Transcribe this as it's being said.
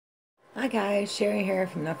Hi guys, Sherry here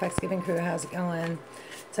from the NFgC Giving Crew. How's it going?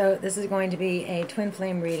 So this is going to be a twin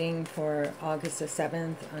flame reading for August the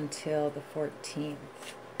 7th until the 14th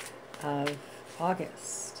of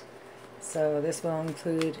August. So this will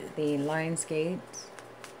include the Lion's Gate,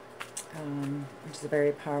 which is a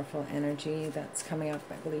very powerful energy that's coming up,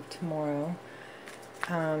 I believe, tomorrow.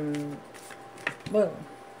 Whoa.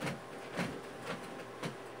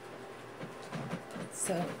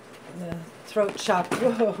 So the throat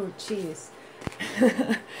chakra, whoa, jeez.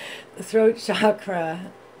 The throat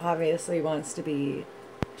chakra obviously wants to be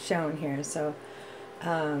shown here. So,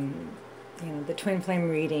 the twin flame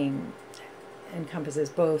reading encompasses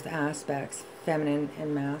both aspects, feminine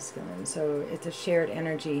and masculine. So it's a shared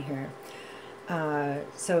energy here.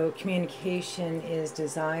 So communication is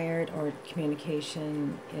desired or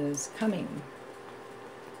communication is coming.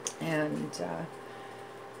 And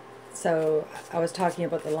so I was talking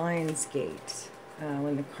about the Lion's Gate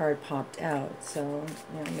when the card popped out. So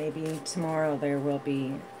maybe tomorrow there will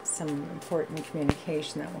be some important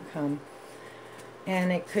communication that will come.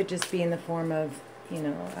 And it could just be in the form of,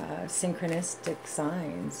 synchronistic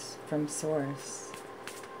signs from Source,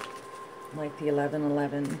 like the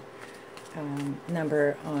 1111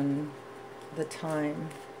 number on the time.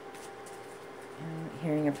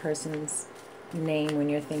 Hearing a person's name when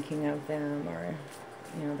you're thinking of them, or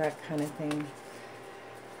that kind of thing.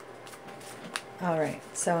 Alright,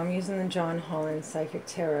 so I'm using the John Holland Psychic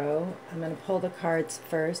Tarot. I'm going to pull the cards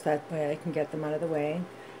first, that way I can get them out of the way.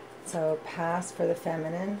 So past for the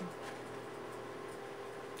feminine,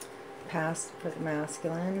 past for the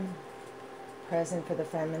masculine, present for the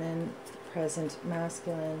feminine, present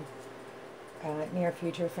masculine, near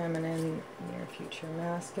future feminine, near future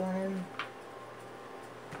masculine,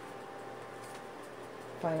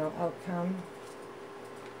 final outcome.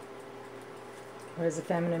 What is the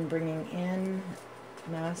feminine bringing in?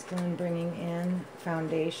 Masculine bringing in?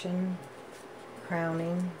 Foundation,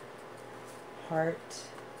 crowning, heart,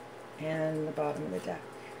 and the bottom of the deck.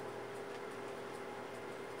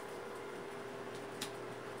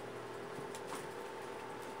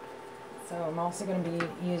 So I'm also going to be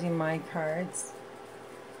using my cards.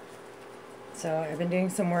 So I've been doing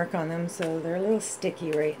some work on them, so they're a little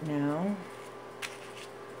sticky right now.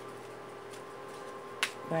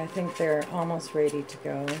 But I think they're almost ready to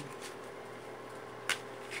go.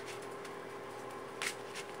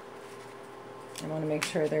 I want to make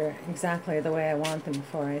sure they're exactly the way I want them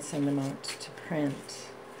before I send them out to print.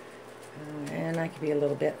 And I could be a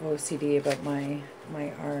little bit OCD about my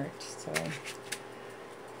art, so.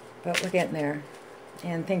 But we're getting there.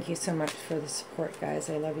 And thank you so much for the support, guys.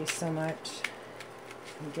 I love you so much.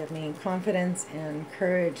 You give me confidence and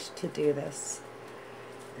courage to do this.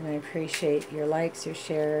 And I appreciate your likes, your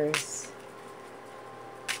shares,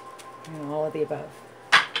 all of the above.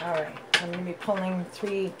 Alright, I'm going to be pulling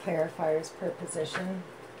 3 clarifiers per position.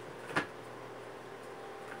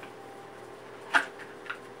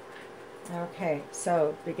 Okay,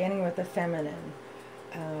 so beginning with the feminine,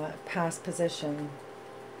 past position.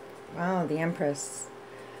 Wow, the Empress.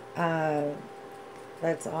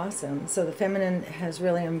 That's awesome. So the feminine has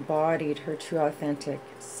really embodied her true authentic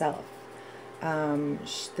self.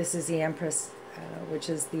 This is the Empress, which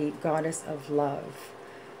is the goddess of love,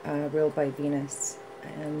 ruled by Venus.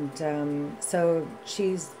 And so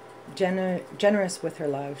she's generous with her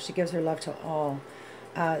love. She gives her love to all.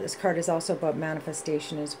 This card is also about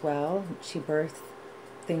manifestation as well. She birthed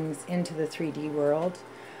things into the 3D world.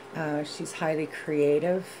 She's highly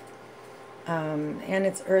creative. And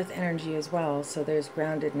it's earth energy as well, so there's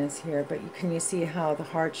groundedness here. But you see how the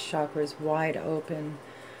heart chakra is wide open.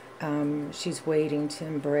 She's waiting to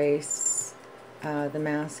embrace the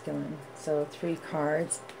masculine. So 3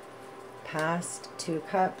 cards. Past, 2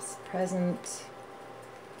 cups. Present,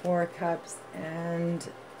 4 cups.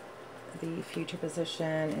 And the future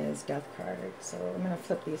position is Death card. So I'm going to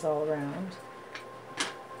flip these all around.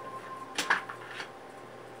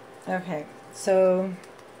 Okay, so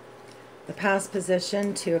the past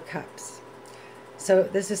position, 2 of Cups. So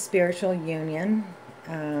this is spiritual union.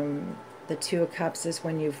 The 2 of Cups is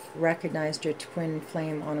when you've recognized your twin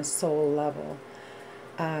flame on a soul level.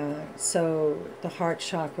 So the heart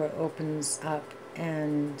chakra opens up,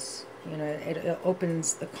 and it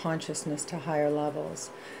opens the consciousness to higher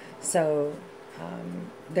levels. So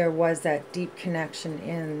there was that deep connection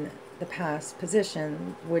in the past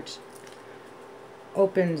position, which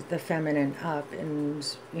opened the feminine up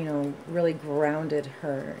and really grounded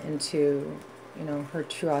her into her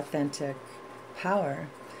true authentic power.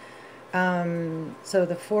 So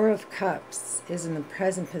the 4 of Cups is in the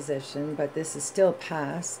present position, but this is still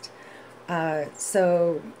past.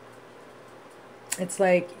 So it's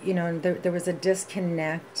like, you know, there was a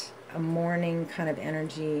disconnect, a mourning kind of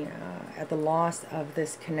energy at the loss of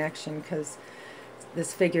this connection, because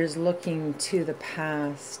this figure is looking to the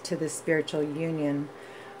past, to the spiritual union.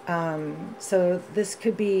 So this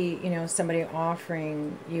could be, you know, somebody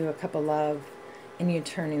offering you a cup of love and you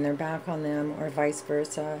turning their back on them, or vice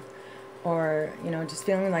versa, or, you know, just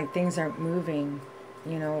feeling like things aren't moving,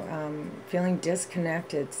 you know, feeling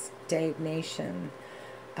disconnected, stagnation,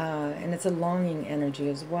 and it's a longing energy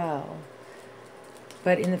as well.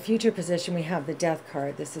 But in the future position, we have the death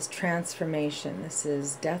card. This is transformation. This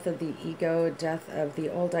is death of the ego, death of the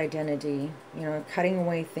old identity, you know, cutting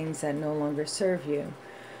away things that no longer serve you.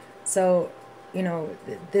 So, you know,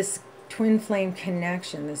 this twin flame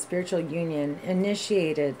connection, the spiritual union,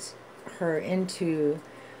 initiated her into,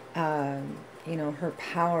 you know, her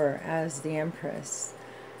power as the Empress.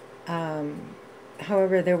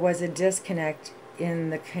 However, there was a disconnect in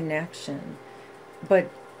the connection. But,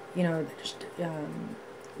 you know,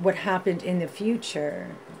 what happened in the future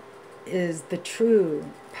is the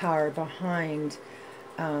true power behind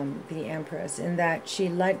the Empress, in that she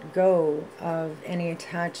let go of any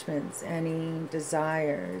attachments, any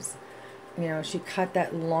desires. You know, she cut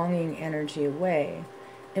that longing energy away.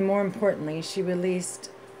 And more importantly, she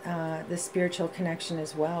released the spiritual connection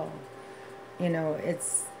as well. You know,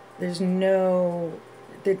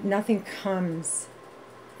 nothing comes,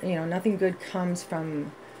 you know, nothing good comes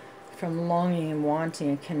from longing and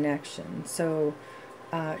wanting a connection. So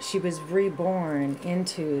she was reborn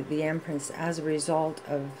into the Empress as a result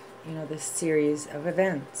of, you know, this series of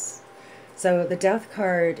events. So the Death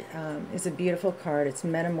card is a beautiful card. It's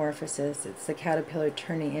metamorphosis. It's the caterpillar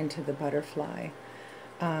turning into the butterfly.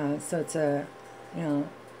 So it's a, you know,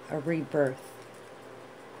 a rebirth.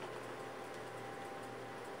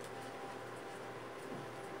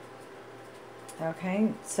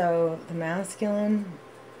 Okay, so the masculine,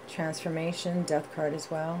 transformation, death card as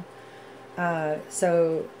well.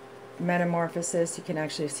 So metamorphosis, you can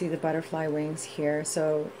actually see the butterfly wings here.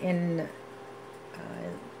 So in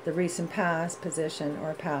the recent past position,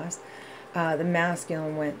 or past, the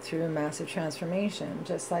masculine went through a massive transformation,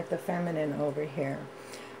 just like the feminine over here.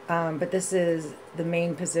 But this is the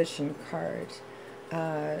main position card.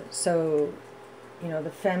 So, you know, the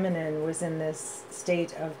feminine was in this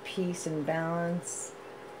state of peace and balance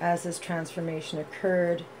as this transformation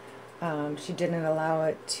occurred. She didn't allow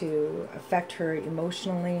it to affect her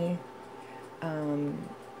emotionally.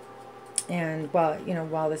 And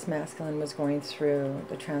while this masculine was going through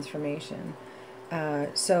the transformation.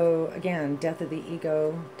 So again, death of the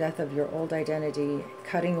ego, death of your old identity,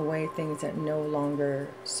 cutting away things that no longer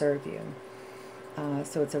serve you.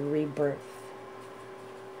 So it's a rebirth.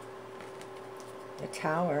 The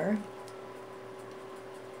Tower,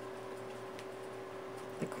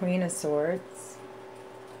 the Queen of Swords,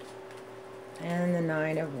 and the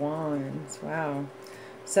Nine of Wands. Wow.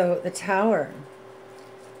 So the Tower,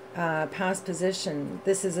 past position,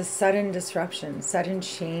 this is a sudden disruption, sudden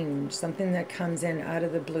change, something that comes in out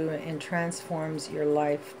of the blue and transforms your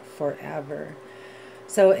life forever.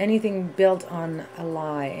 So anything built on a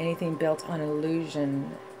lie, anything built on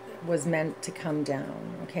illusion was meant to come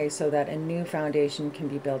down, okay, so that a new foundation can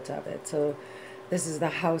be built of it. So this is the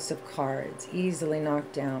House of Cards, easily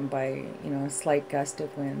knocked down by, you know, a slight gust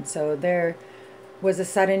of wind. So there was a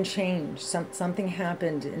sudden change. Something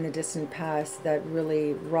happened in the distant past that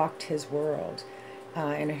really rocked his world,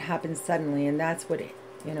 and it happened suddenly, and that's what,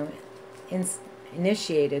 you know,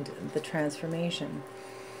 initiated the transformation.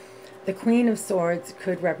 The Queen of Swords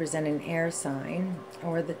could represent an air sign,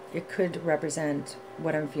 or it could represent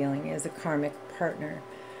what I'm feeling is a karmic partner.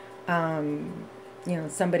 You know,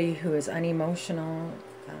 somebody who is unemotional,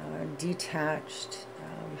 detached.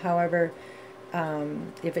 However,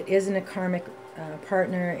 if it isn't a karmic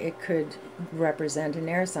partner, it could represent an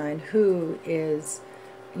air sign who is,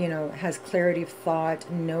 you know, has clarity of thought,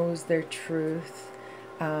 knows their truth,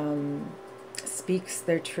 speaks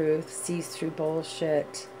their truth, sees through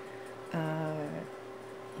bullshit. You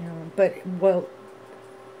know, but, well,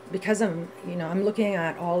 because I'm looking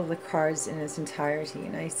at all of the cards in its entirety,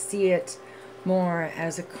 and I see it more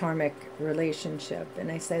as a karmic relationship.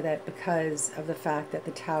 And I say that because of the fact that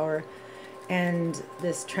the Tower and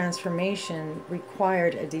this transformation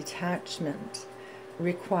required a detachment,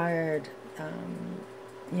 required,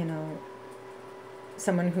 you know,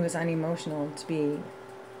 someone who is unemotional to be,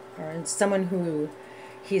 or someone who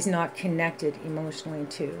he's not connected emotionally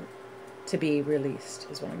to be released,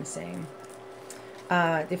 is what I'm saying.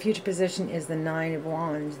 The future position is the Nine of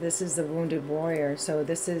Wands. This is the wounded warrior. So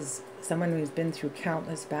this is someone who's been through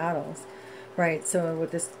countless battles, right? So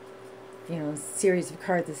with this series of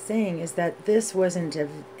cards is saying is that this wasn't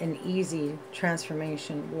an easy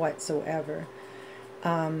transformation whatsoever.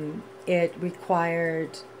 It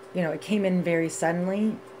required, it came in very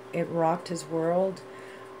suddenly. It rocked his world,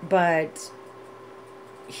 but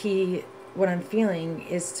what I'm feeling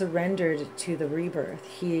is surrendered to the rebirth.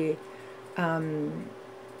 He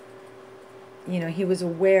was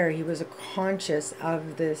aware, he was conscious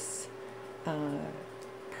of this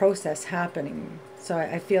process happening. So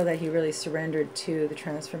I feel that he really surrendered to the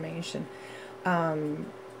transformation. And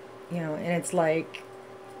it's like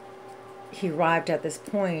he arrived at this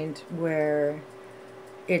point where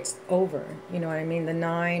it's over. You know what I mean? The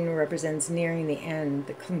 9 represents nearing the end,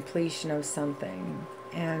 the completion of something.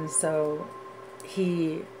 And so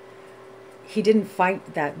he didn't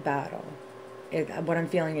fight that battle. What I'm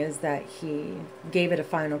feeling is that he gave it a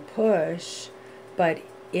final push, but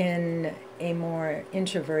in a more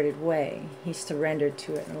introverted way. He surrendered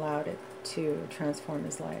to it and allowed it to transform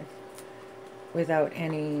his life without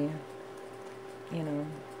any,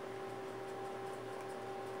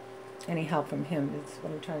 any help from him, is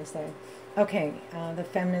what I'm trying to say. Okay, the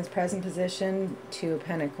feminine's present position, 2 of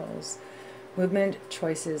Pentacles. Movement,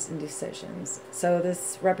 choices, and decisions. So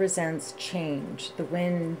this represents change, the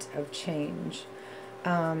wind of change,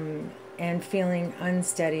 and feeling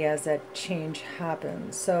unsteady as that change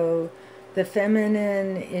happens. So the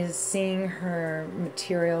feminine is seeing her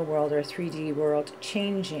material world or 3D world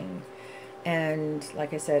changing. And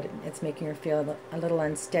like I said, it's making her feel a little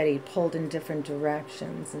unsteady, pulled in different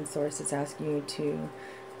directions. And Source is asking you to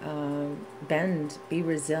bend, be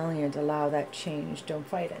resilient, allow that change, don't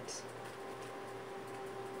fight it.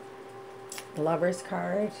 The Lover's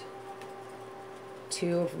card,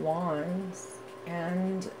 2 of Wands,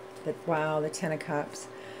 and the 10 of Cups.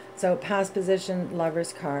 So past position,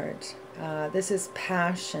 Lover's card. This is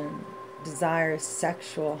passion, desire,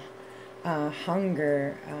 sexual,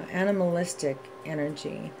 hunger, animalistic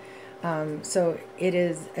energy. So it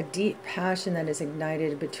is a deep passion that is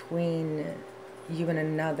ignited between you and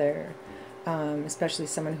another. Especially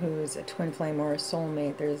someone who's a twin flame or a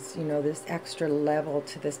soulmate. There's, this extra level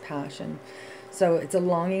to this passion. So it's a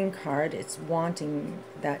longing card. It's wanting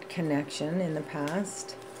that connection in the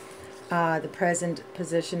past. The present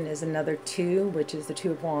position is another 2, which is the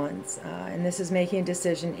 2 of Wands. And this is making a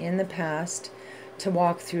decision in the past to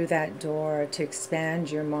walk through that door, to expand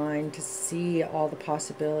your mind, to see all the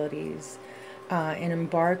possibilities, and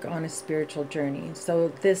embark on a spiritual journey.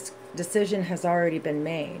 So this decision has already been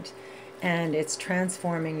made. And it's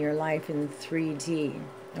transforming your life in 3D,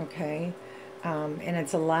 okay? And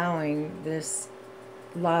it's allowing this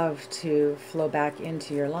love to flow back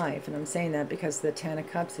into your life. And I'm saying that because the 10 of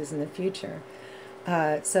Cups is in the future.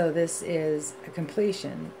 So this is a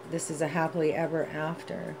completion. This is a happily ever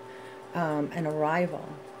after, an arrival.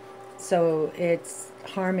 So it's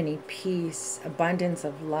harmony, peace, abundance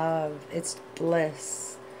of love. It's bliss.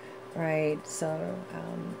 Right, so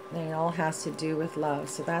it all has to do with love.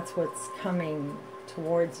 So that's what's coming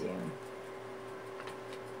towards you.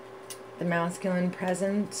 The masculine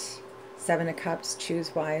present, 7 of Cups,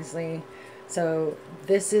 choose wisely. So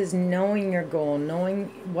this is knowing your goal, knowing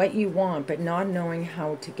what you want, but not knowing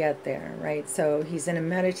how to get there, right? So he's in a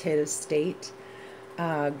meditative state,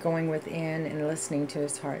 going within and listening to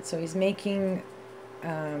his heart. So he's making,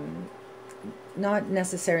 not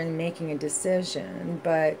necessarily making a decision,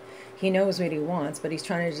 but he knows what he wants, but he's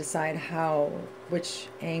trying to decide which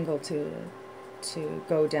angle to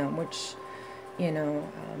go down, which,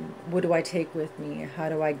 what do I take with me? How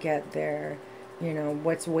do I get there?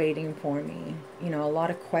 What's waiting for me? A lot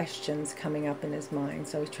of questions coming up in his mind.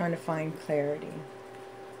 So he's trying to find clarity.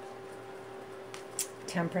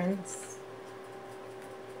 Temperance.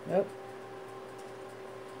 Nope.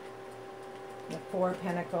 The 4 of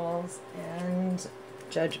Pentacles and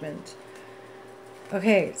Judgment.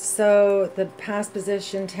 Okay, so the past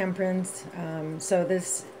position, Temperance. So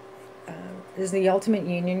this is the ultimate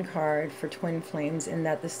union card for twin flames in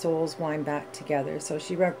that the souls wind back together. So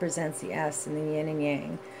she represents the S and the yin and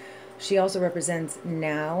yang. She also represents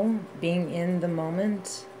now, being in the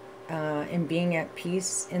moment, and being at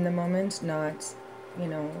peace in the moment, not,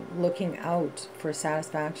 looking out for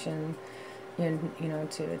satisfaction,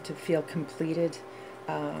 to feel completed,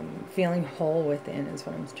 feeling whole within is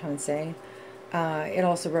what I'm trying to say. It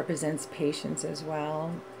also represents patience as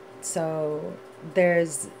well. So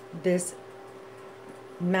there's this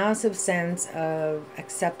massive sense of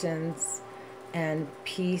acceptance and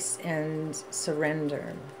peace and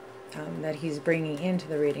surrender that he's bringing into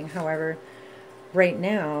the reading. However, right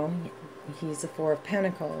now, he's the 4 of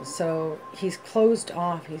Pentacles. So he's closed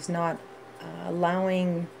off. He's not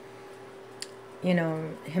allowing you know,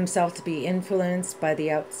 himself to be influenced by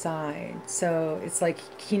the outside. So it's like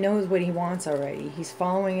he knows what he wants already. He's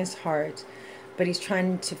following his heart, but he's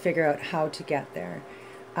trying to figure out how to get there.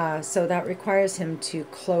 So that requires him to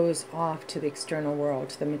close off to the external world,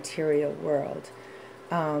 to the material world.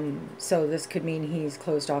 So this could mean he's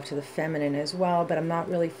closed off to the feminine as well, but I'm not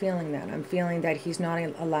really feeling that. I'm feeling that he's not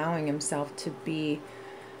allowing himself to be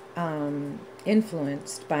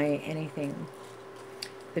influenced by anything.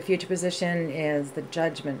 The future position is the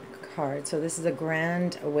Judgment card. So this is a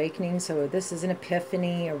grand awakening. So this is an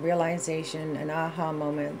epiphany, a realization, an aha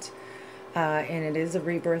moment. And it is a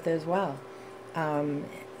rebirth as well.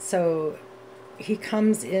 So he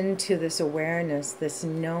comes into this awareness, this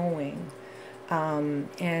knowing,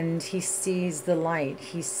 and he sees the light.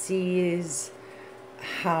 He sees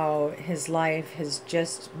how his life has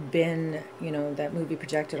just been, you know, that movie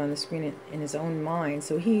projected on the screen in his own mind.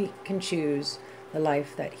 So he can choose the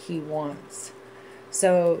life that he wants.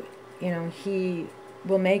 So, you know, he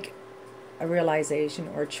will make a realization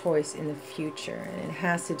or choice in the future, and it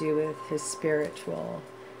has to do with his spiritual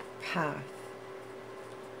path.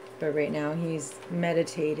 But right now he's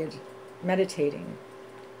meditating.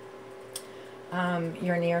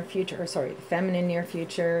 Your near future, or sorry, the feminine near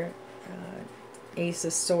future, Ace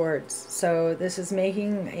of Swords. So this is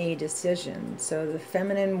making a decision. So the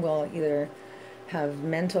feminine will either have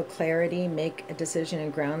mental clarity, make a decision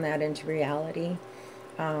and ground that into reality,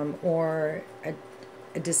 or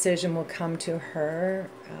a decision will come to her.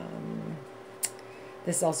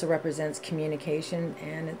 This also represents communication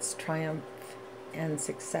and its triumph and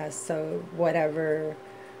success. So whatever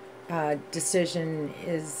decision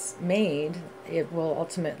is made, it will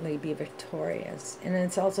ultimately be victorious. And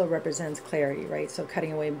it also represents clarity, right? So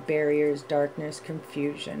cutting away barriers, darkness,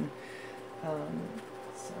 confusion.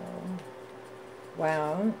 So,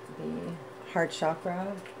 wow, the heart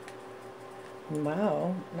chakra.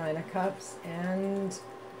 Wow, 9 of Cups and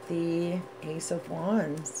the Ace of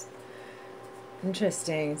Wands.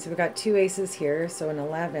 Interesting. So we've got 2 aces here, so an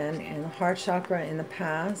 11, and the heart chakra in the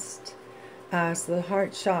past. So the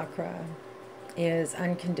heart chakra is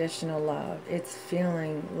unconditional love. It's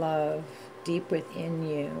feeling love deep within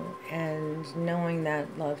you and knowing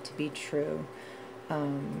that love to be true. You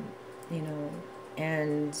know,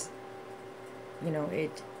 and you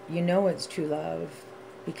know it's true love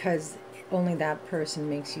because only that person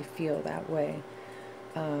makes you feel that way.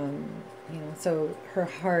 You know, so her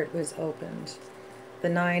heart was opened. The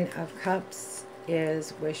 9 of Cups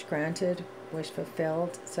is wish granted, wish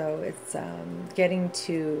fulfilled. So it's getting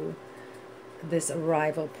to this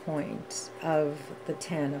arrival point of the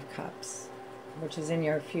 10 of Cups, which is in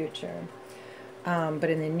your future. But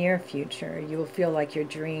in the near future, you will feel like your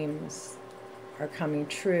dreams are coming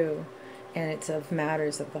true, and it's of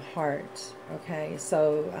matters of the heart. Okay,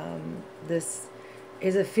 so this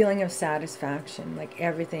is a feeling of satisfaction, like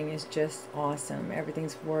everything is just awesome,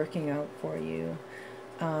 everything's working out for you.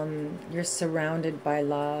 You're surrounded by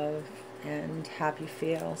love and happy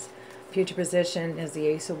feels. Future position is the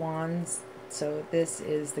Ace of Wands. So this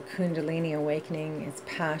is the Kundalini awakening. It's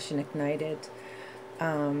passion ignited.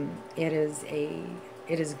 It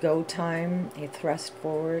is go time, a thrust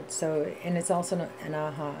forward. So, and it's also an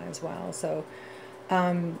aha as well. So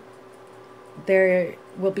there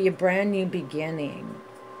will be a brand new beginning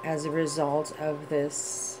as a result of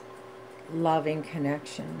this loving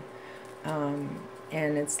connection.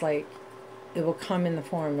 And it's like it will come in the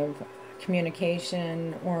form of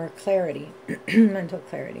communication or clarity, mental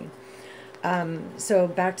clarity. So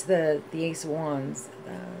back to the Ace of Wands.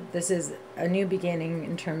 This is a new beginning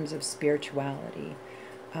in terms of spirituality.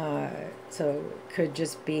 So it could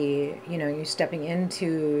just be, you know, you stepping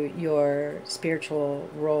into your spiritual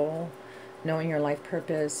role, knowing your life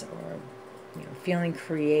purpose, or, you know, feeling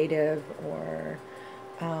creative, or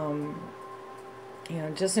you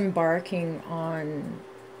know, just embarking on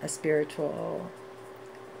a spiritual,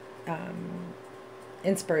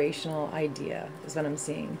 inspirational idea is what I'm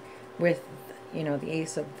seeing with, you know, the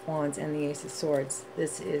Ace of Wands and the Ace of Swords.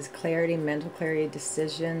 This is clarity, mental clarity,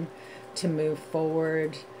 decision to move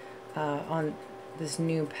forward on this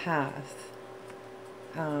new path,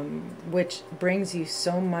 which brings you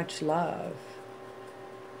so much love.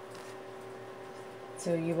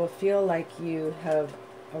 So you will feel like you have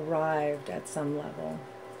arrived at some level.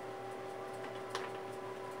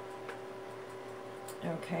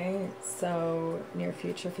 Okay, so near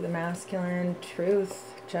future for the masculine,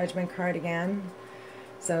 truth, Judgment card again.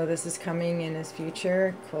 So this is coming in his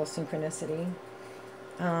future, cool synchronicity.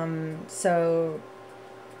 So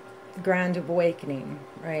grand awakening,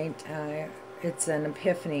 right? it's an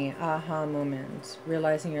epiphany, aha moment,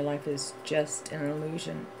 realizing your life is just an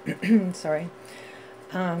illusion. Sorry.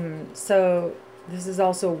 So this is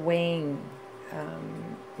also weighing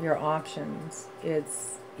your options.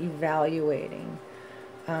 It's evaluating,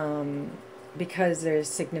 because there's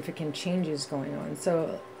significant changes going on.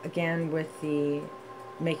 So again, with the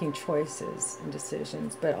making choices and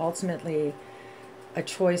decisions, but ultimately a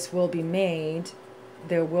choice will be made.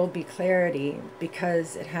 There will be clarity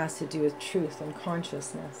because it has to do with truth and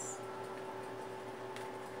consciousness.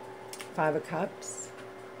 5 of Cups,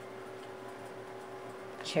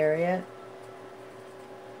 Chariot,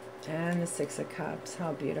 and the 6 of Cups.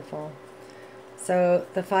 How beautiful. So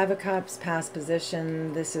the 5 of Cups, past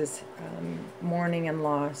position, this is mourning and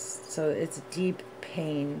loss. So it's deep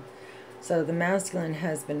pain. So the masculine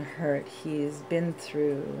has been hurt. He's been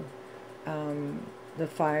through the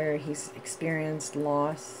fire. He's experienced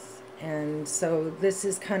loss. And so this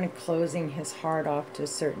is kind of closing his heart off to a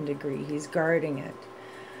certain degree. He's guarding it,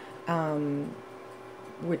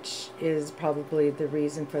 which is probably the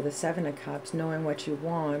reason for the 7 of Cups, knowing what you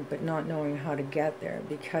want, but not knowing how to get there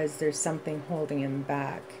because there's something holding him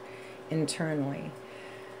back internally.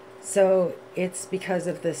 So it's because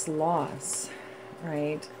of this loss,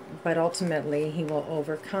 right? But ultimately he will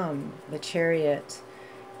overcome. The Chariot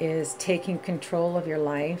is taking control of your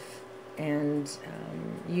life and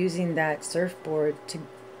using that surfboard to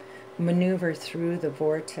maneuver through the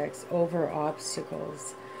vortex, over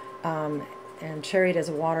obstacles. And Chariot is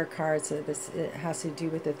a water card, so it has to do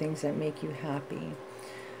with the things that make you happy.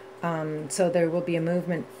 So there will be a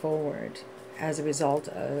movement forward as a result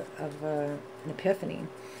of an epiphany.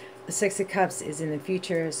 The 6 of Cups is in the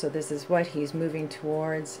future, so this is what he's moving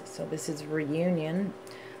towards. So this is reunion.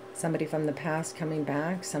 Somebody from the past coming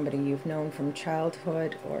back, somebody you've known from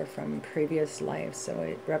childhood or from previous life. So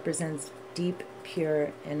it represents deep,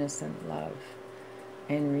 pure, innocent love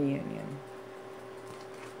and reunion.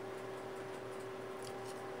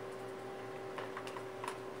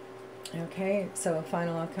 Okay, so a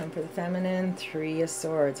final outcome for the feminine, 3 of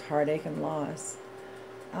Swords, heartache and loss.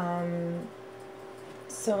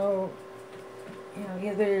 So, you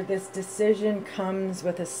know, either this decision comes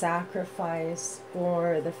with a sacrifice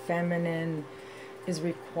or the feminine is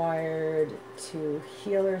required to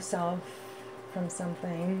heal herself from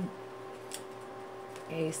something.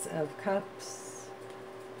 Ace of Cups,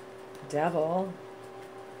 Devil,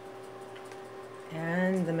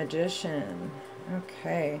 and the Magician.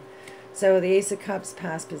 Okay, so the Ace of Cups,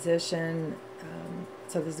 past position.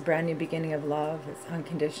 So this is a brand new beginning of love. It's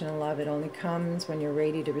unconditional love. It only comes when you're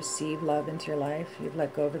ready to receive love into your life. You've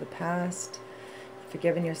let go of the past,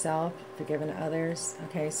 forgiven yourself, forgiven others.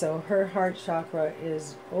 Okay, so her heart chakra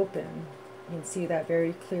is open. You can see that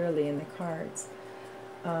very clearly in the cards.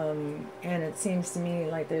 And it seems to me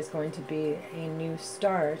like there's going to be a new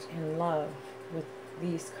start in love with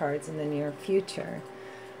these cards in the near future.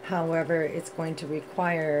 However, it's going to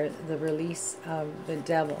require the release of the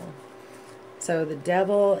Devil. So the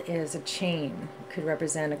Devil is a chain. It could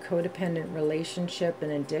represent a codependent relationship,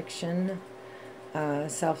 an addiction,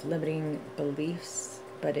 self-limiting beliefs.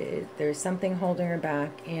 But there's something holding her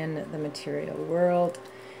back in the material world.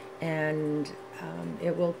 And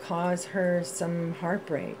it will cause her some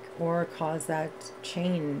heartbreak or cause that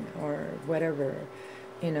chain or whatever,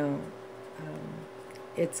 you know.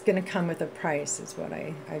 It's going to come with a price is what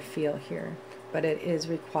I feel here. But it is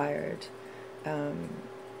required.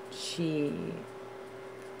 She,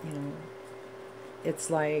 you know, it's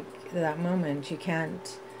like that moment. You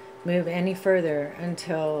can't move any further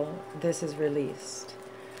until this is released.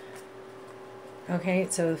 Okay,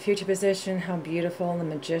 so the future position, how beautiful, the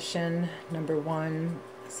Magician, number 1.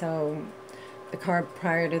 So the card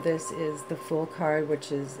prior to this is the Fool card,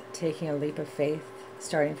 which is taking a leap of faith,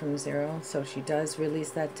 starting from 0. So she does release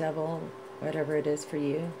that Devil, whatever it is for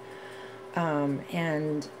you.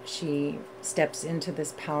 And she steps into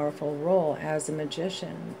this powerful role as a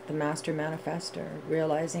magician, the master manifester,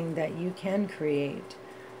 realizing that you can create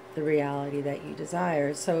the reality that you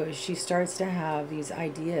desire. So she starts to have these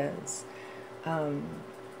ideas, you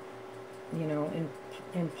know,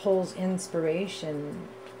 and pulls inspiration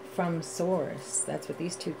from source. That's what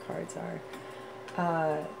these 2 cards are.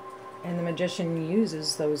 And the Magician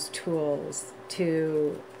uses those tools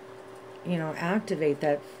to, you know, activate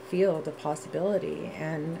that field of possibility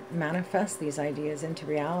and manifest these ideas into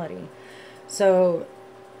reality. So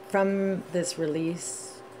from this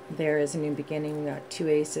release, there is a new beginning. We got 2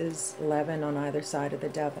 aces, 11 on either side of the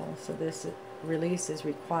Devil. So this release is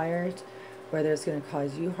required, whether it's going to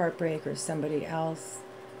cause you heartbreak or somebody else.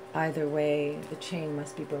 Either way, the chain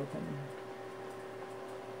must be broken.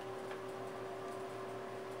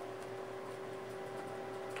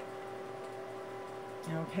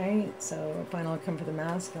 Okay, so final outcome for the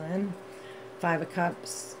masculine. 5 of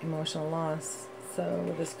Cups, emotional loss.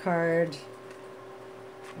 So this card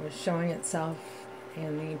was showing itself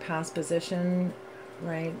in the past position,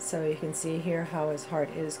 right? So you can see here how his heart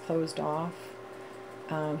is closed off.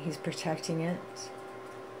 He's protecting it.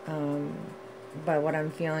 But what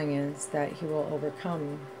I'm feeling is that he will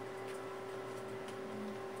overcome.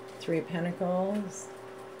 3 of Pentacles.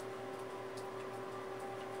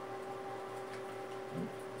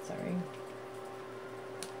 Sorry.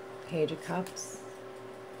 Page of Cups.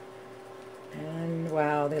 And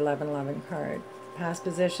wow, the 11-11 card. Past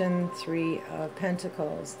position, 3 of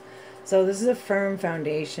Pentacles. So this is a firm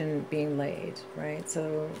foundation being laid, right?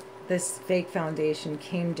 So this fake foundation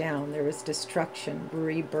came down. There was destruction,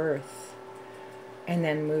 rebirth, and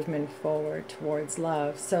then movement forward towards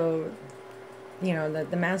love. So, you know,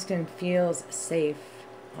 the masculine feels safe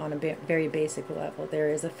on a very basic level. There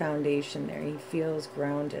is a foundation there. He feels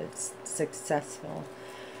grounded, successful.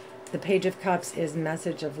 The Page of Cups is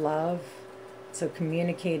message of love. So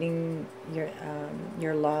communicating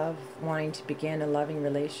your love, wanting to begin a loving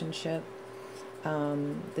relationship.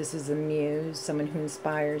 This is a muse, someone who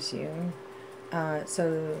inspires you.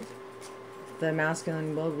 So the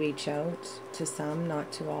masculine will reach out to some,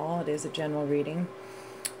 not to all. It is a general reading.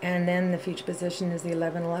 And then the future position is the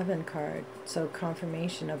 11-11 card. So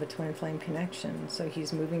confirmation of a twin flame connection. So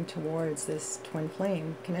he's moving towards this twin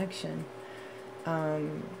flame connection.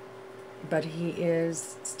 But he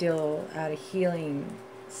is still at a healing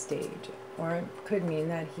stage. Or it could mean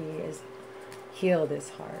that he has healed his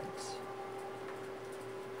heart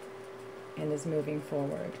and is moving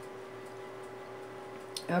forward.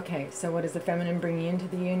 Okay, so what does the feminine bring into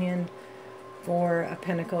the union? 4 of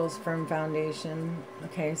Pentacles, firm foundation.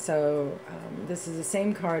 Okay, so this is the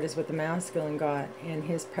same card as what the masculine got in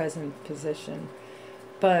his present position.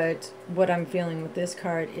 But what I'm feeling with this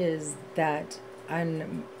card is that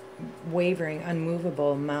unwavering,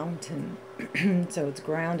 unmovable mountain. So it's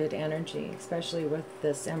grounded energy, especially with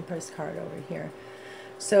this Empress card over here.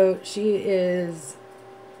 So she is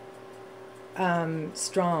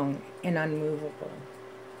strong and unmovable.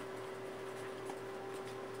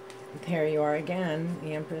 There you are again,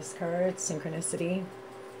 the Empress card, synchronicity,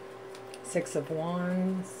 6 of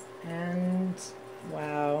Wands, and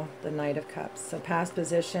wow, the Knight of Cups. So past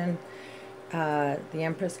position, the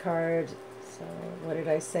Empress card. So what did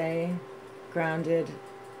I say? Grounded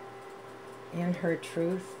in her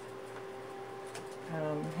truth,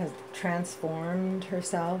 has transformed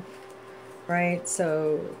herself, right?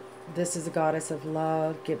 So this is a goddess of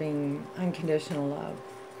love, giving unconditional love.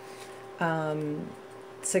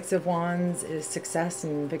 6 of Wands is success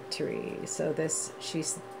and victory. So this,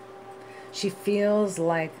 she feels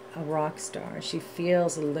like a rock star. She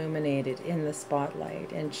feels illuminated in the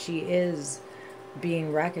spotlight, and she is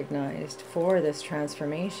being recognized for this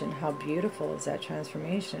transformation. How beautiful is that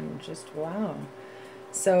transformation? Just wow.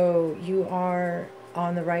 So you are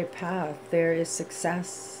on the right path. There is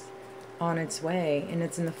success on its way, and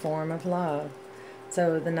it's in the form of love.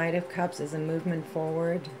 So the Knight of Cups is a movement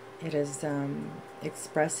forward. It is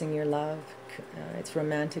expressing your love. It's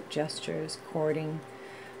romantic gestures, courting.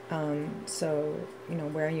 So, you know,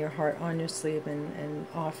 wearing your heart on your sleeve and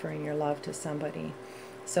offering your love to somebody.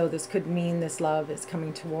 So this could mean this love is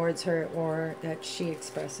coming towards her, or that she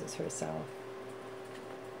expresses herself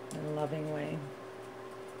in a loving way.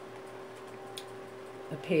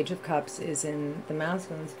 The Page of Cups is in the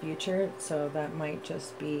masculine's future, so that might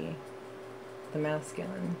just be the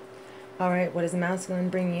masculine. All right, what does the masculine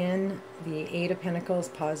bring in? The 8 of Pentacles,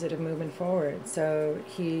 positive movement forward. So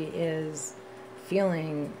he is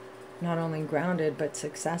feeling not only grounded but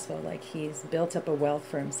successful, like he's built up a wealth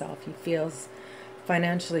for himself. He feels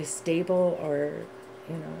financially stable, or,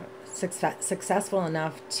 you know, successful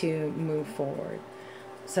enough to move forward.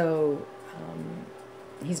 So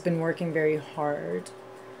he's been working very hard,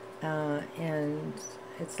 and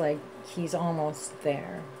it's like he's almost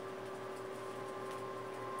there.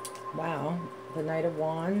 Wow, the Knight of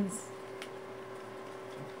Wands,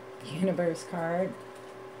 Universe card,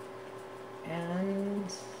 and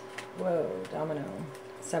whoa, Domino,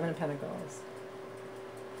 7 of Pentacles.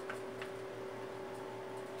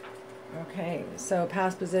 Okay, so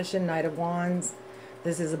past position, Knight of Wands.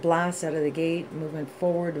 This is a blast out of the gate, movement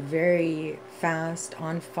forward, very fast,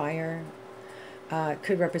 on fire. It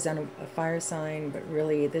could represent a fire sign, but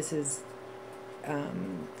really this is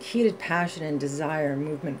heated passion and desire,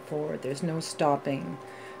 movement forward. There's no stopping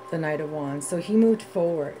the Knight of Wands. So he moved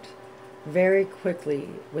forward very quickly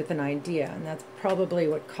with an idea, and that's probably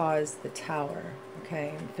what caused the Tower.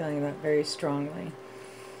 Okay, I'm feeling that very strongly.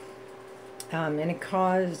 And it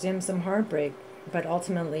caused him some heartbreak, but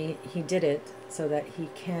ultimately he did it so that he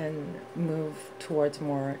can move towards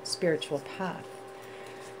more spiritual path.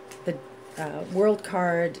 The world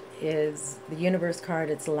card is the universe card.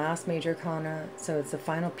 It's the last major arcana, so it's the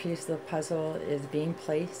final piece of the puzzle is being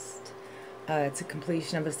placed. It's a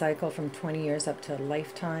completion of a cycle from 20 years up to a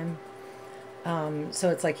lifetime. So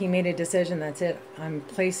it's like he made a decision, that's it. I'm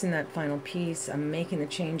placing that final piece. I'm making the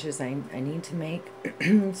changes I need to make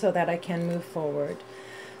so that I can move forward.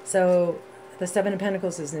 So the Seven of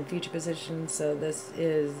Pentacles is in future position. So this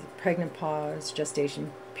is pregnant pause,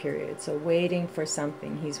 gestation period. So waiting for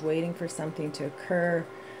something. He's waiting for something to occur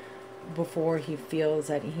before he feels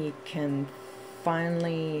that he can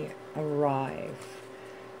finally arrive.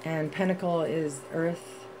 And Pentacle is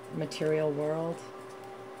earth, material world.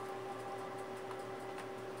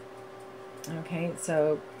 Okay,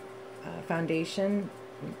 so foundation,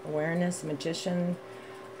 awareness, magician.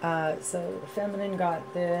 So the feminine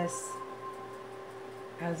got this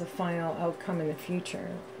as a final outcome in the future.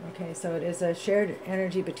 Okay, so it is a shared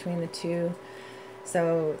energy between the two.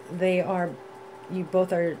 So you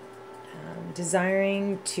both are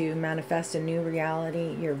desiring to manifest a new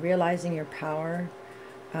reality. You're realizing your power.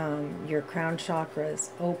 Your crown chakra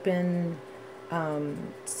is open.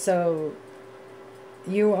 So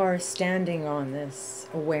you are standing on this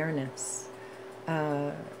awareness.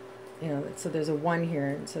 You know, so there's a one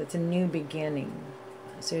here, so it's a new beginning.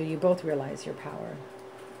 So you both realize your power.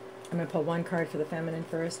 I'm going to pull one card for the feminine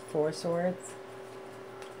first, Four Swords.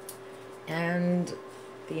 And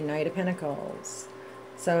the Knight of Pentacles.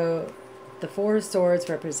 So the Four Swords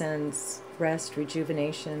represents rest,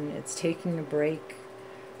 rejuvenation. It's taking a break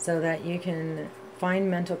so that you can find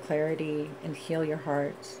mental clarity and heal your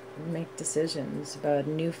heart, make decisions about a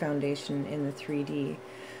new foundation in the 3D.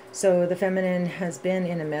 So the feminine has been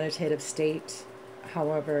in a meditative state.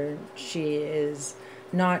 However, she is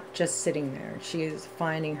not just sitting there. She is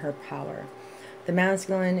finding her power. The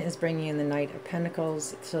masculine is bringing in the Knight of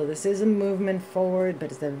Pentacles. So this is a movement forward,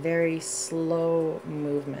 but it's a very slow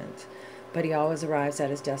movement. But he always arrives at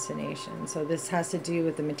his destination. So this has to do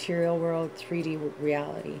with the material world, 3D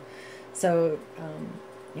reality. So,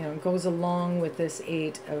 you know, it goes along with this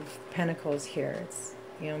Eight of Pentacles here. It's,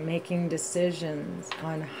 you know, making decisions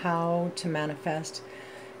on how to manifest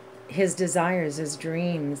his desires, his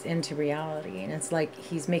dreams into reality. And it's like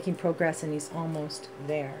he's making progress and he's almost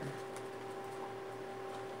there.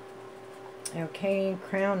 Okay,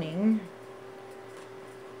 crowning.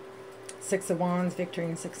 Six of Wands, victory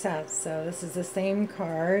and success. So this is the same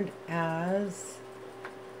card as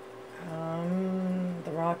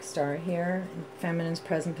the rock star here, feminine's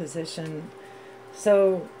present position.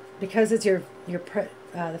 So because it's the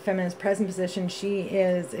feminine's present position, she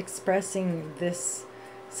is expressing this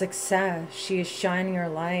success. She is shining her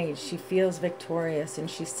light. She feels victorious and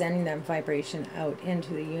she's sending that vibration out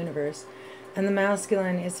into the universe. And the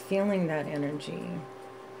masculine is feeling that energy,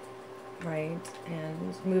 right?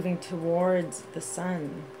 And moving towards the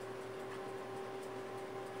sun.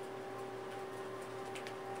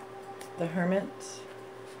 The Hermit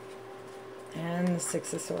and the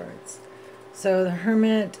Six of Swords. So the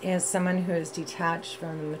Hermit is someone who is detached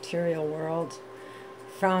from the material world,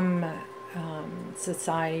 from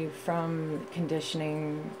society, from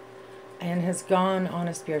conditioning, and has gone on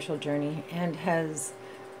a spiritual journey and has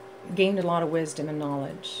gained a lot of wisdom and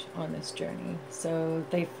knowledge on this journey. So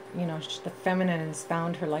they've, you know, the feminine has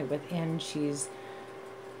found her light within. She's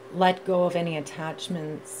let go of any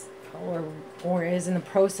attachments, or is in the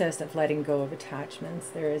process of letting go of attachments.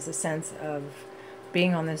 There is a sense of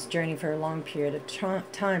being on this journey for a long period of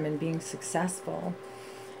time and being successful.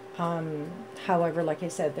 However, like I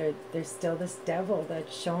said, there's still this devil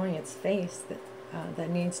that's showing its face that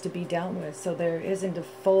needs to be dealt with. So there isn't a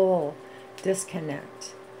full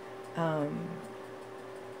disconnect, but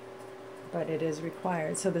it is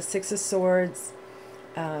required. So the Six of Swords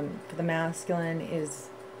for the masculine is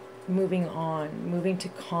moving on, moving to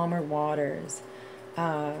calmer waters.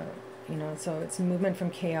 You know, so it's movement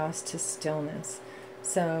from chaos to stillness.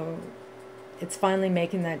 So it's finally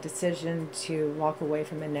making that decision to walk away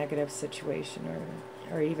from a negative situation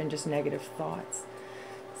or even just negative thoughts.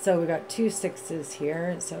 So we've got two sixes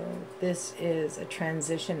here. So this is a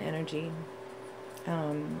transition energy.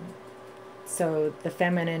 So the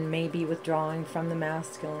feminine may be withdrawing from the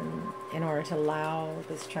masculine in order to allow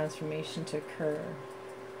this transformation to occur.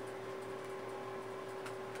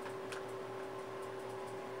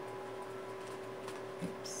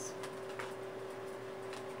 Oops.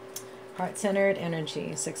 Heart-centered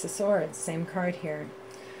energy, Six of Swords, same card here.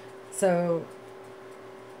 So,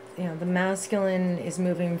 you know, the masculine is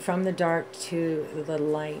moving from the dark to the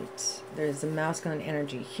light. There's a masculine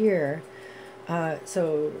energy here,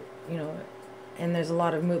 So, you know, and there's a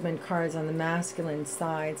lot of movement cards on the masculine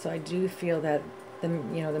side. So I do feel that the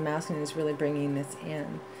masculine is really bringing this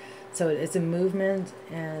in. So it's a movement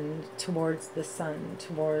and towards the sun,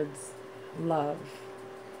 towards love.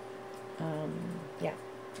 Yeah.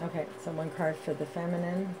 Okay. So one card for the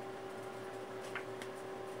feminine.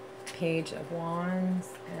 Page of Wands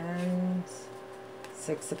and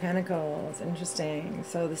Six of Pentacles. Interesting.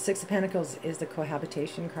 So the Six of Pentacles is the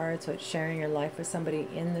cohabitation card. So it's sharing your life with somebody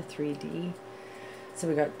in the 3D. So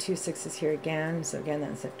we got 2 sixes here again. So again,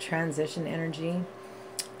 that's a transition energy.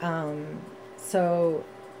 So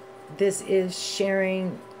this is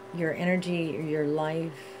sharing your energy, your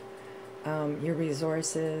life, your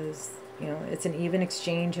resources. You know, it's an even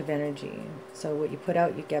exchange of energy. So what you put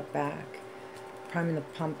out, you get back. Priming the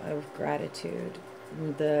pump of gratitude.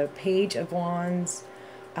 The Page of Wands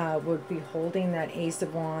would be holding that Ace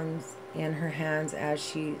of Wands in her hands as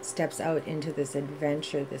she steps out into this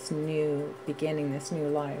adventure, this new beginning, this new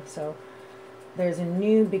life. So there's a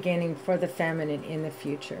new beginning for the feminine in the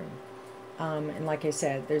future. And like I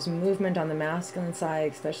said, there's movement on the masculine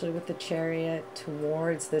side, especially with the Chariot,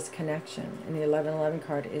 towards this connection. And the 1111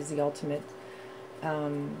 card is the ultimate,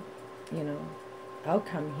 you know,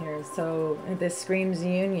 outcome here. So this screams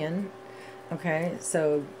union. Okay,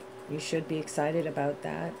 so you should be excited about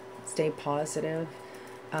that. Stay positive.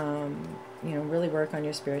 You know, really work on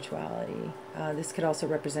your spirituality. This could also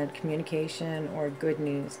represent communication or good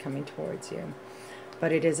news coming towards you.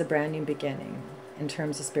 But it is a brand new beginning in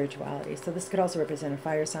terms of spirituality. So this could also represent a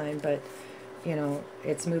fire sign, but, you know,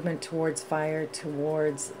 it's movement towards fire,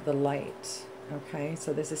 towards the light. Okay,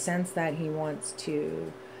 so there's a sense that he wants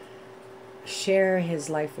to share his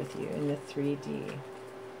life with you in the 3D.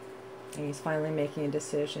 And he's finally making a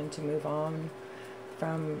decision to move on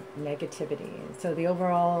from negativity. So the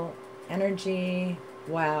overall energy,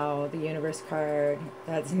 wow, the universe card,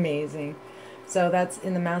 that's amazing. So that's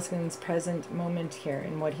in the masculine's present moment here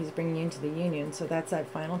and what he's bringing into the union. So that's that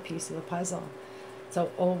final piece of the puzzle. So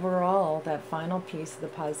overall, that final piece of the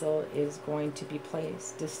puzzle is going to be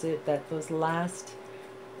placed. That those last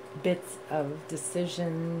bits of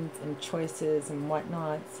decisions and choices and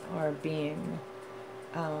whatnots are being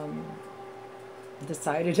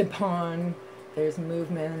decided upon. There's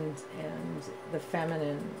movement, and the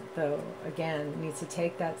feminine, though, again, needs to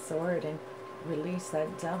take that sword and release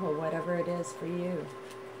that devil, whatever it is for you.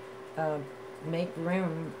 Make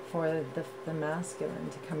room for the masculine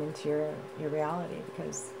to come into your reality,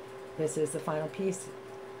 because this is the final piece,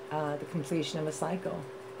 the completion of a cycle.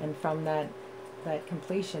 And from that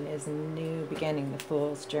completion is a new beginning, the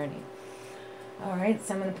Fool's Journey. All right,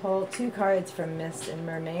 so I'm going to pull 2 cards from Mist and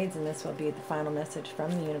Mermaids, and this will be the final message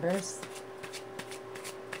from the universe.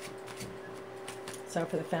 So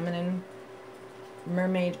for the feminine,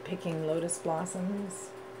 mermaid picking lotus blossoms,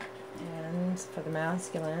 and for the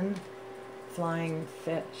masculine, flying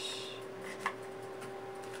fish.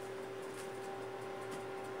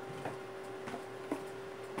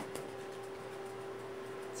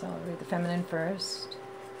 So I'll read the feminine first.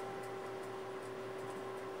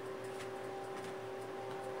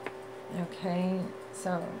 Okay,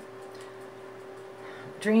 so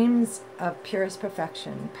dreams of purest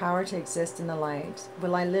perfection, power to exist in the light.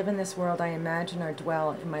 Will I live in this world I imagine, or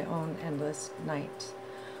dwell in my own endless night?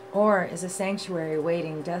 Or is a sanctuary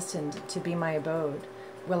waiting, destined to be my abode?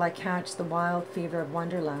 Will I catch the wild fever of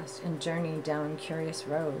wanderlust and journey down curious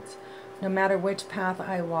roads? No matter which path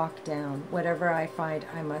I walk down, whatever I find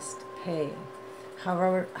I must pay.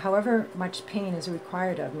 However much pain is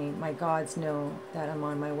required of me, my gods know that I'm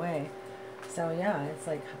on my way. So yeah, it's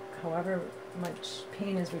like however much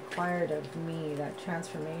pain is required of me, that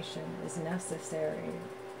transformation is necessary.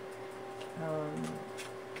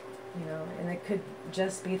 You know, and it could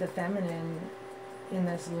just be the feminine in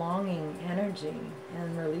this longing energy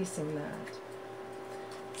and releasing that.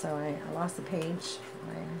 So I lost the page.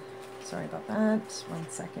 Sorry about that. 1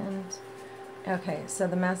 second. Okay, so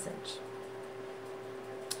the message.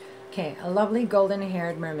 Okay, a lovely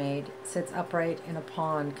golden-haired mermaid sits upright in a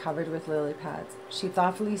pond covered with lily pads. She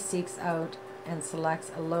thoughtfully seeks out and selects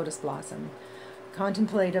a lotus blossom.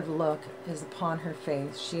 Contemplative look is upon her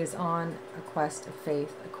face. She is on a quest of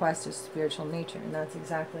faith, a quest of spiritual nature. And that's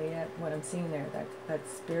exactly it, what I'm seeing there, that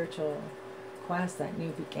spiritual quest, that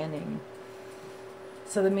new beginning.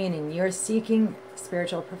 So the meaning, you're seeking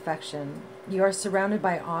spiritual perfection. You are surrounded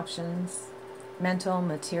by options, mental,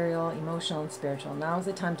 material, emotional, and spiritual. Now is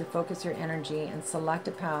the time to focus your energy and select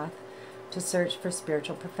a path to search for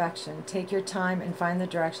spiritual perfection. Take your time and find the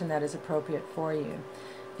direction that is appropriate for you.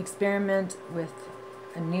 Experiment with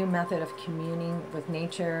a new method of communing with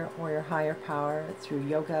nature or your higher power through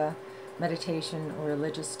yoga, meditation, or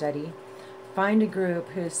religious study. Find a group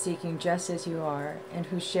who is seeking just as you are and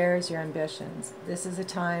who shares your ambitions. This is a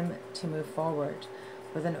time to move forward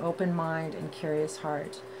with an open mind and curious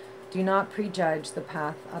heart. Do not prejudge the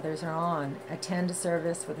path others are on. Attend a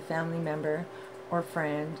service with a family member or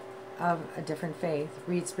friend of a different faith.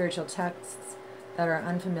 Read spiritual texts that are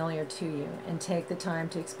unfamiliar to you, and take the time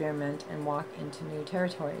to experiment and walk into new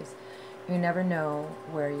territories. You never know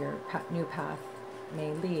where your new path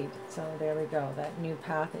may lead. So there we go. That new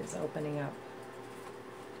path is opening up.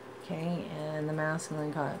 Okay, and the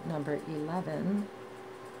masculine got number 11.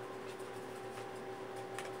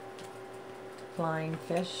 Flying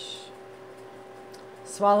fish.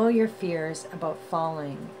 Swallow your fears about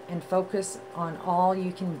falling and focus on all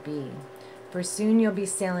you can be, for soon you'll be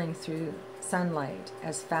sailing through sunlight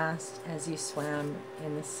as fast as you swam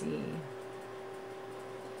in the sea.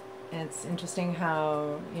 And it's interesting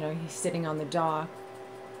how, you know, he's sitting on the dock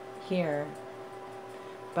here,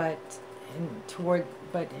 but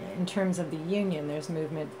in terms of the union, there's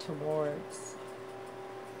movement towards.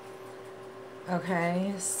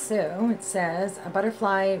 Okay, so it says, a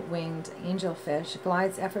butterfly-winged angelfish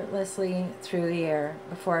glides effortlessly through the air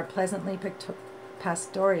before a pleasantly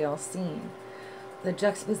pastoral scene. The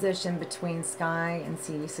juxtaposition between sky and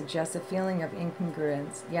sea suggests a feeling of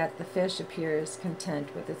incongruence, yet the fish appears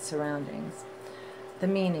content with its surroundings. The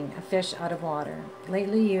meaning, a fish out of water.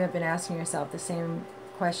 Lately you have been asking yourself the same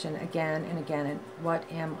question again and again, what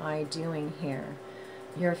am I doing here?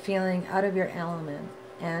 You're feeling out of your element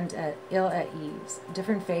and ill at ease.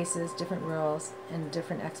 Different faces, different rules, and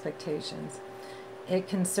different expectations. It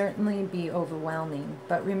can certainly be overwhelming,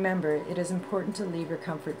 but remember, it is important to leave your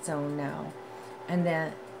comfort zone now, and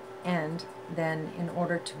then in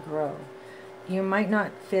order to grow. You might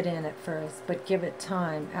not fit in at first, but give it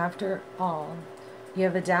time. After all, you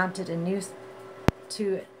have adapted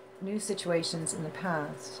to new situations in the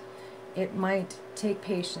past. It might take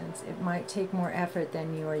patience. It might take more effort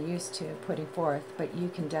than you are used to putting forth, but you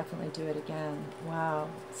can definitely do it again. Wow.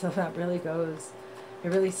 So that really goes, it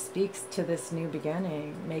really speaks to this new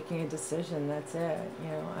beginning, making a decision. That's it. You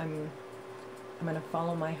know, I'm going to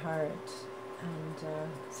follow my heart. And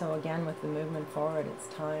so again, with the movement forward,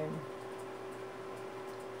 it's time.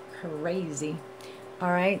 Crazy.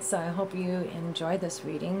 All right, so I hope you enjoyed this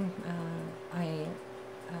reading.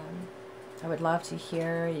 I would love to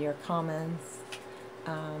hear your comments.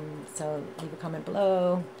 So leave a comment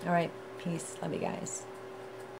below. All right, peace. Love you guys.